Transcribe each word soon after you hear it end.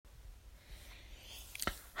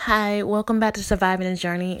Hi, welcome back to Surviving the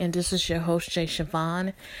Journey, and this is your host, Jay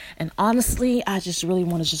Siobhan. And honestly, I just really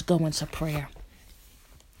want to just go into prayer.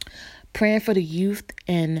 Praying for the youth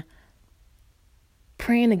and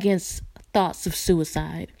praying against thoughts of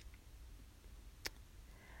suicide.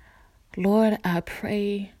 Lord, I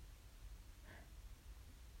pray.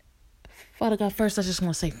 Father God, first I just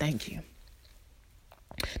want to say thank you.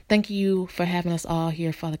 Thank you for having us all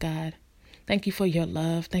here, Father God. Thank you for your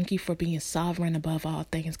love. Thank you for being sovereign above all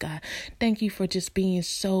things, God. Thank you for just being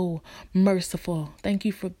so merciful. Thank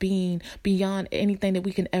you for being beyond anything that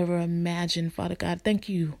we can ever imagine, Father God. Thank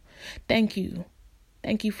you. Thank you.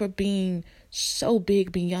 Thank you for being so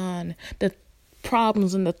big beyond the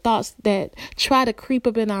problems and the thoughts that try to creep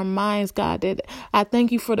up in our minds, God. That I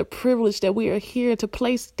thank you for the privilege that we are here to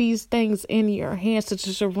place these things in your hands, to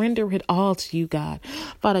surrender it all to you, God.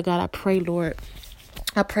 Father God, I pray, Lord,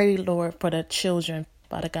 for the children.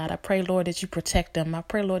 Father God, I pray, Lord, that you protect them. I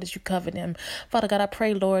pray, Lord, that you cover them. Father God, I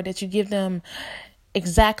pray, Lord, that you give them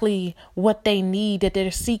exactly what they need, that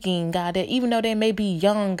they're seeking, God, that even though they may be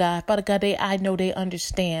young, God, Father God, I know they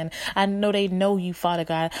understand. I know they know you, Father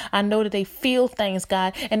God. I know that they feel things,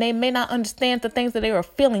 God, and they may not understand the things that they are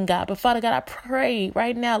feeling, God. But Father God, I pray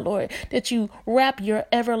right now, Lord, that you wrap your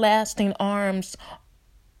everlasting arms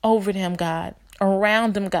over them, God,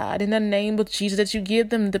 around them, God, in the name of Jesus, that you give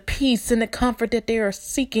them the peace and the comfort that they are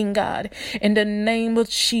seeking, God, in the name of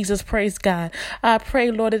Jesus. Praise God. I pray,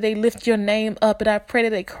 Lord, that they lift your name up, and I pray that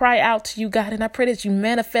they cry out to you, God, and I pray that you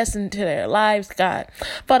manifest into their lives, God.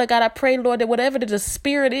 Father God, I pray, Lord, that whatever the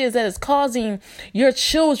spirit is that is causing your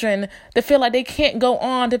children to feel like they can't go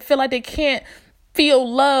on, to feel like they can't feel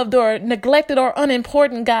loved or neglected or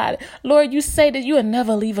unimportant, God. Lord, you say that you will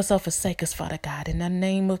never leave us or forsake us, Father God, in the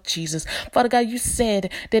name of Jesus. Father God, you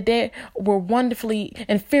said that they were wonderfully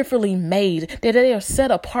and fearfully made, that they are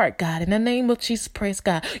set apart, God, in the name of Jesus. Praise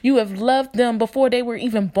God. You have loved them before they were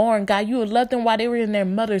even born, God. You have loved them while they were in their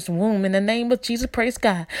mother's womb, in the name of Jesus. Praise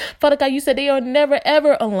God. Father God, you said they are never,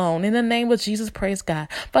 ever alone, in the name of Jesus. Praise God.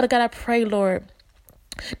 Father God, I pray, Lord,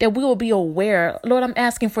 that we will be aware. Lord, I'm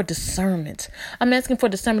asking for discernment. I'm asking for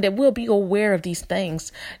discernment, that we'll be aware of these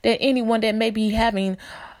things, that anyone that may be having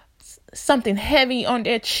something heavy on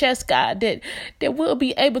their chest, God, that we'll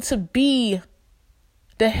be able to be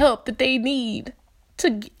the help that they need,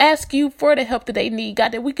 to ask you for the help that they need,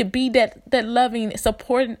 God, that we could be that loving,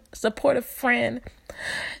 supportive friend,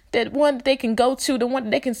 that one that they can go to, the one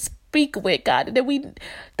that they can speak with, God, that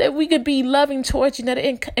we could be loving towards you,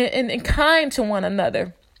 and kind to one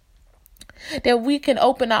another, that we can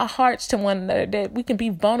open our hearts to one another, that we can be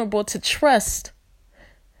vulnerable to trust,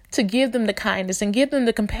 to give them the kindness and give them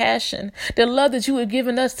the compassion, the love that you have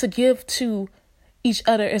given us to give to each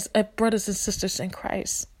other as brothers and sisters in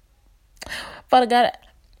Christ. Father God,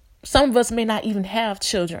 some of us may not even have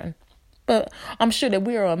children, but I'm sure that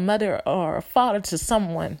we are a mother or a father to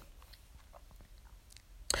someone.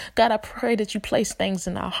 God, I pray that you place things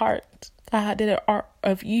in our hearts, God, that are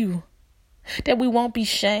of you, that we won't be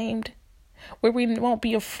shamed, where we won't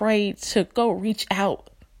be afraid to go reach out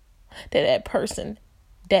to that person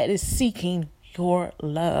that is seeking your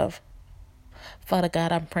love. Father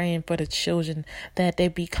God, I'm praying for the children, that they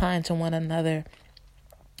be kind to one another,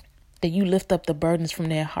 that you lift up the burdens from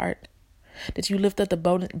their heart, that you lift up the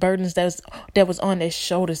burdens that was on their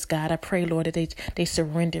shoulders, God. I pray, Lord, that they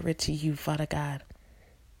surrender it to you, Father God.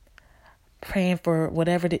 Praying for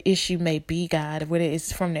whatever the issue may be, God, whether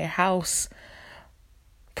it's from their house,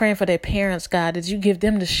 praying for their parents, God, that you give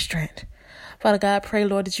them the strength. Father God, I pray,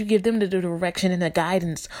 Lord, that you give them the direction and the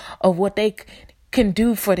guidance of what they can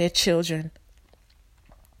do for their children,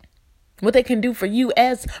 what they can do for you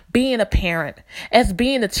as being a parent, as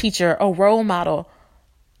being a teacher, a role model,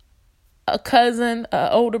 a cousin, an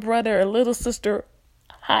older brother, a little sister,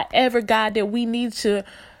 however, God, that we need to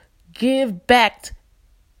give back.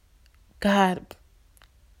 God,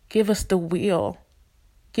 give us the will,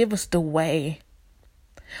 give us the way,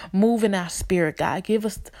 move in our spirit, God, give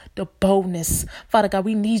us the boldness. Father God,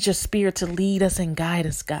 we need your spirit to lead us and guide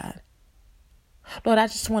us, God. Lord, I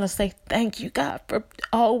just want to say thank you, God, for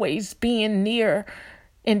always being near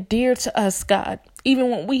and dear to us, God,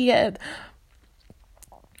 even when we had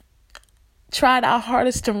tried our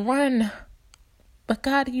hardest to run, but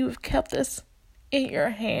God, you have kept us in your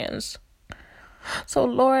hands. So,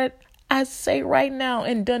 Lord, I say right now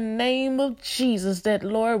in the name of Jesus that,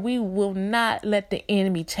 Lord, we will not let the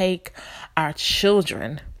enemy take our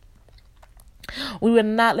children. We will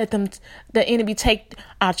not let the enemy take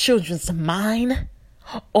our children's mind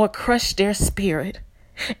or crush their spirit.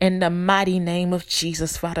 In the mighty name of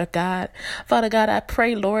Jesus, Father God. Father God, I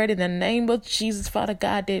pray, Lord, in the name of Jesus, Father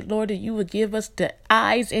God, that, Lord, that you would give us the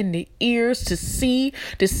eyes and the ears to see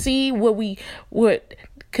what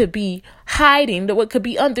could be hiding, what could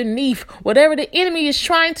be underneath, whatever the enemy is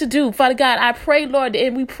trying to do. Father God, I pray, Lord,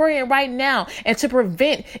 and we praying right now, and to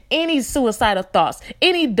prevent any suicidal thoughts,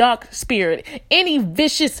 any dark spirit, any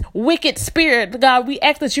vicious, wicked spirit, God, we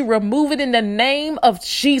ask that you remove it in the name of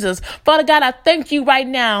Jesus. Father God, I thank you right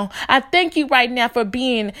now. I thank you right now for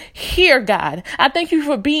being here, God. I thank you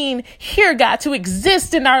for being here, God, to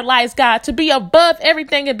exist in our lives, God, to be above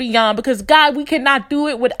everything and beyond, because God, we cannot do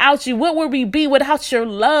it without you. What would we be without your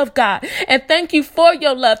love, God? And thank you for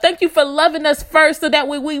your love. Thank you for loving us first so that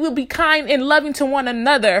we will be kind and loving to one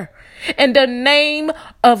another. In the name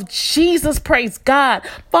of Jesus, praise God.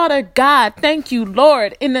 Father God, thank you,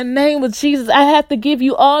 Lord. In the name of Jesus, I have to give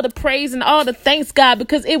you all the praise and all the thanks, God,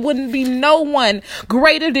 because it wouldn't be no one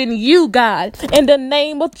greater than you, God. In the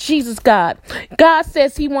name of Jesus, God. God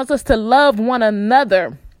says he wants us to love one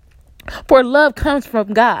another, for love comes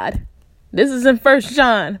from God. This is in 1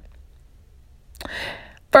 John.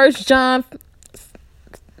 1 John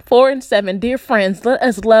 4:7. Dear friends, let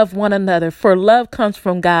us love one another, for love comes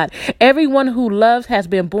from God. Everyone who loves has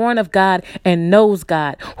been born of God and knows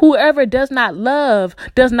God. Whoever does not love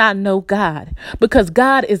does not know God, because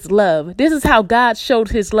God is love. This is how God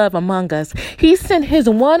showed his love among us. He sent his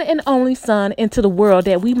one and only Son into the world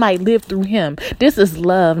that we might live through him. This is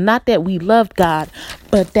love, not that we loved God,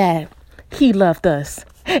 but that he loved us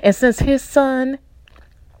and sent his Son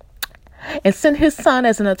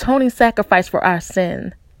as an atoning sacrifice for our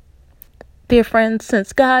sin. Dear friends,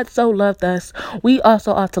 since God so loved us, we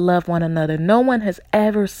also ought to love one another. No one has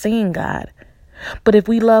ever seen God. But if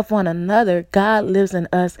we love one another, God lives in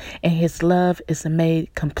us and his love is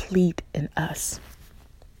made complete in us.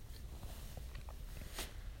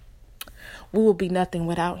 We will be nothing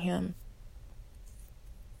without him.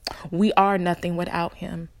 We are nothing without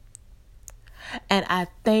him. And I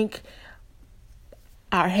thank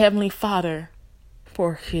our Heavenly Father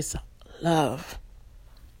for his love.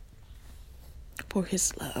 For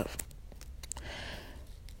his love.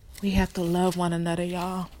 We have to love one another,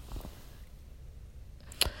 y'all.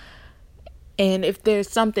 And if there's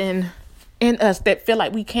something in us that feel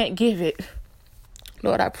like we can't give it,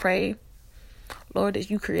 Lord, I pray, Lord, that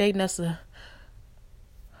you create in us a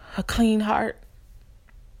clean heart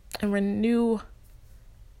and renew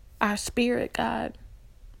our spirit, God.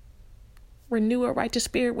 Renew a righteous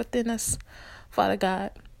spirit within us, Father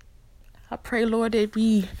God. I pray, Lord, that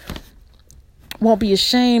we won't be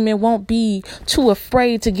ashamed and won't be too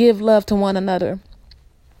afraid to give love to one another.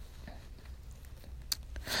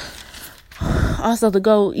 Also, to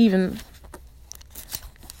go even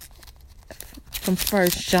from 1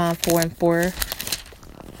 John 4:4.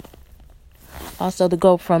 Also, to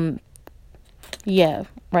go from,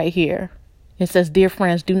 right here. It says, dear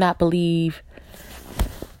friends, dear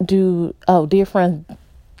friends,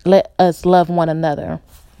 let us love one another.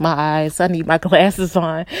 My eyes, I need my glasses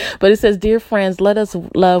on. But it says, dear friends, let us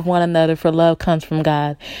love one another, for love comes from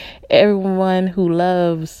God. Everyone who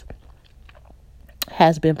loves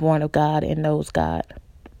has been born of God and knows God.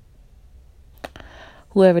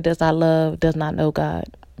 Whoever does not love does not know God,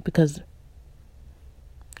 because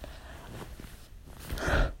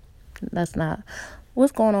that's not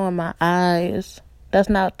what's going on in my eyes. That's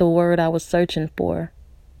not the word I was searching for.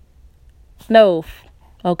 No.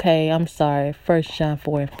 Okay, I'm sorry. 1 John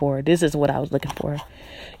 4:4. This is what I was looking for.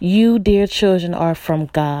 You, dear children, are from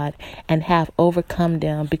God and have overcome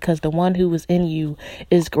them, because the one who is in you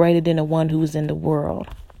is greater than the one who is in the world.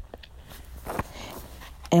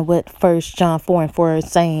 And what 1 John 4:4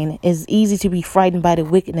 is saying is easy to be frightened by the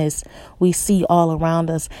wickedness we see all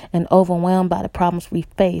around us and overwhelmed by the problems we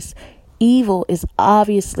face. Evil is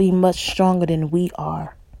obviously much stronger than we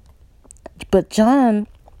are. But John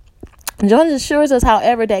assures us,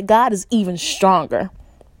 however, that God is even stronger.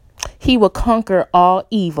 He will conquer all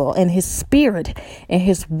evil, and his spirit and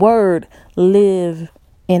his word live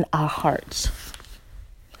in our hearts.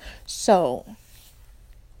 So,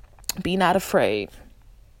 be not afraid,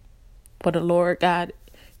 for the Lord God,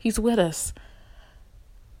 he's with us.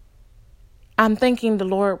 I'm thanking the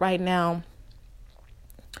Lord right now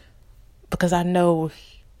because I know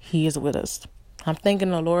he is with us. I'm thanking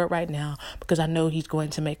the Lord right now because I know he's going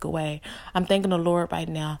to make a way. I'm thanking the Lord right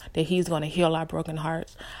now that he's going to heal our broken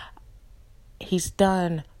hearts. He's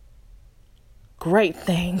done great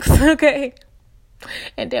things, okay?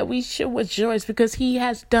 And that we should rejoice because he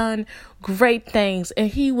has done great things and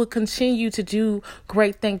he will continue to do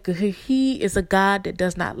great things because he is a God that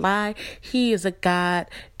does not lie. He is a God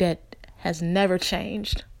that has never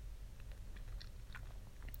changed.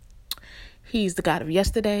 He's the God of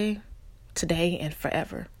yesterday, today, and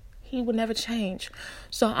forever. He will never change.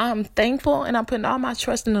 So I'm thankful, and I'm putting all my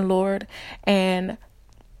trust in the Lord. And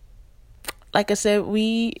like I said,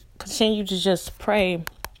 we continue to just pray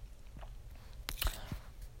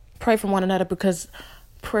for one another, because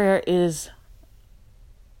prayer is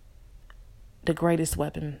the greatest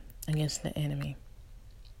weapon against the enemy.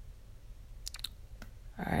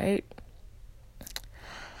 All right.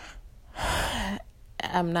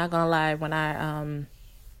 I'm not gonna lie, when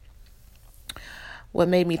what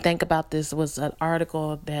made me think about this was an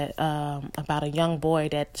article that about a young boy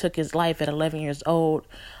that took his life at 11 years old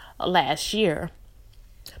last year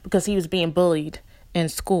because he was being bullied in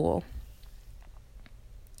school,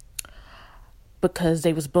 because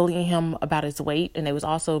they was bullying him about his weight, and they was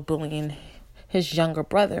also bullying his younger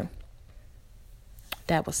brother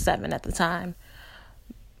that was 7 at the time.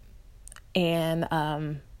 And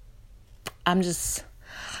that's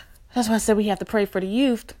why I said we have to pray for the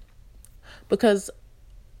youth, because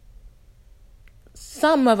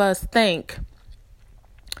some of us think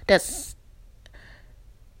that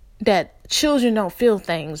children don't feel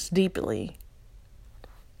things deeply.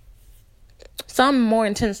 Some more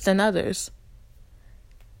intense than others.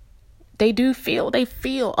 They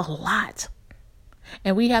feel a lot.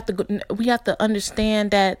 And we have to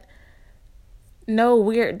understand that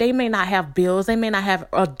they may not have bills, they may not have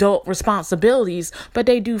adult responsibilities, but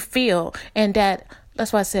they do feel. And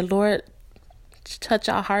that's why I said, Lord, touch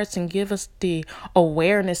our hearts and give us the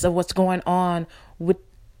awareness of what's going on with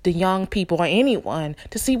the young people or anyone,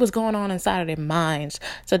 to see what's going on inside of their minds.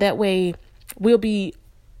 So that way we'll be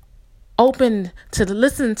open to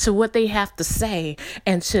listen to what they have to say,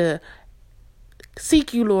 and to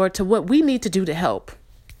seek you, Lord, to what we need to do to help.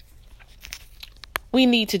 We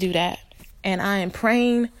need to do that. And I am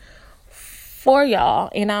praying for y'all,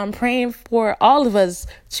 and I'm praying for all of us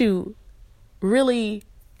to really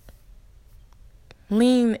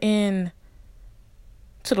lean in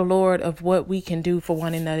to the Lord of what we can do for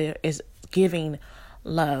one another, is giving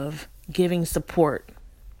love, giving support,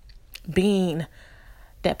 being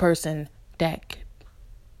that person that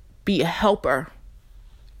be a helper.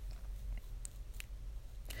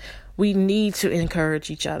 We need to encourage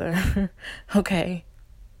each other, okay?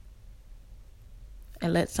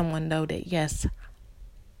 And let someone know that, yes,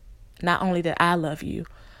 not only that I love you,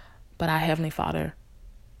 but our Heavenly Father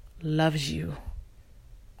loves you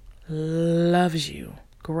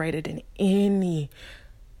greater than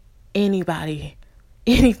anybody,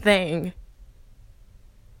 anything.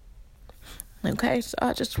 Okay, so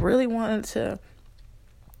I just really wanted to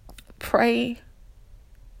pray,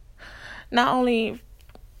 not only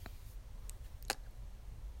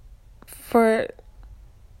for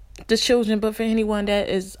the children, but for anyone that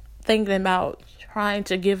is thinking about trying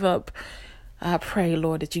to give up. I pray,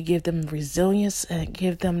 Lord, that you give them resilience and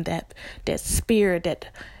give them that spirit,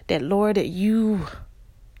 that Lord, that you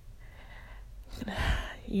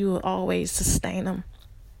will always sustain them.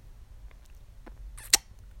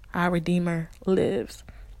 Our Redeemer lives.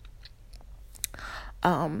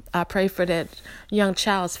 I pray for that young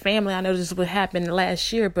child's family. I know this is what happened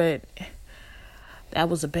last year, but that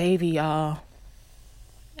was a baby, y'all.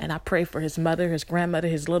 And I pray for his mother, his grandmother,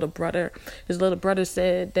 his little brother. His little brother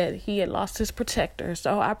said that he had lost his protector.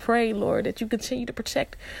 So I pray, Lord, that you continue to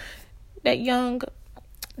protect that young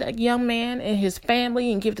man and his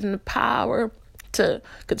family, and give them the power to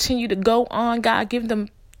continue to go on. God, give them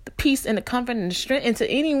the peace and the comfort and the strength. And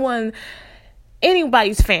to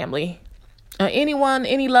anybody's family,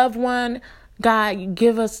 any loved one, God, you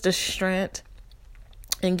give us the strength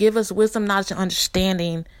and give us wisdom, knowledge, and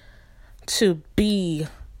understanding to be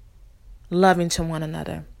loving to one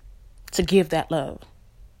another, to give that love.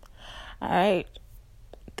 All right.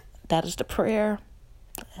 That is the prayer.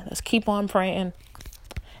 Let's keep on praying.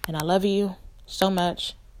 And I love you so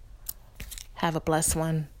much. Have a blessed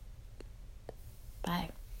one.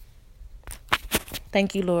 Bye.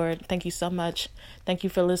 Thank you, Lord. Thank you so much. Thank you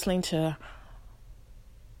for listening to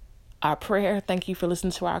our prayer. Thank you for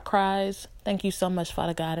listening to our cries. Thank you so much,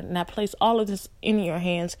 Father God. And I place all of this in your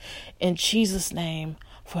hands in Jesus' name,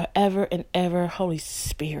 forever and ever. Holy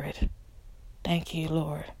Spirit. Thank you,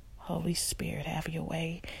 Lord. Holy Spirit, have your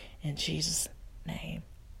way in Jesus' name.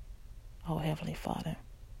 Oh, Heavenly Father,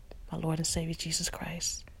 my Lord and Savior, Jesus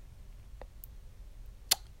Christ.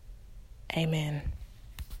 Amen.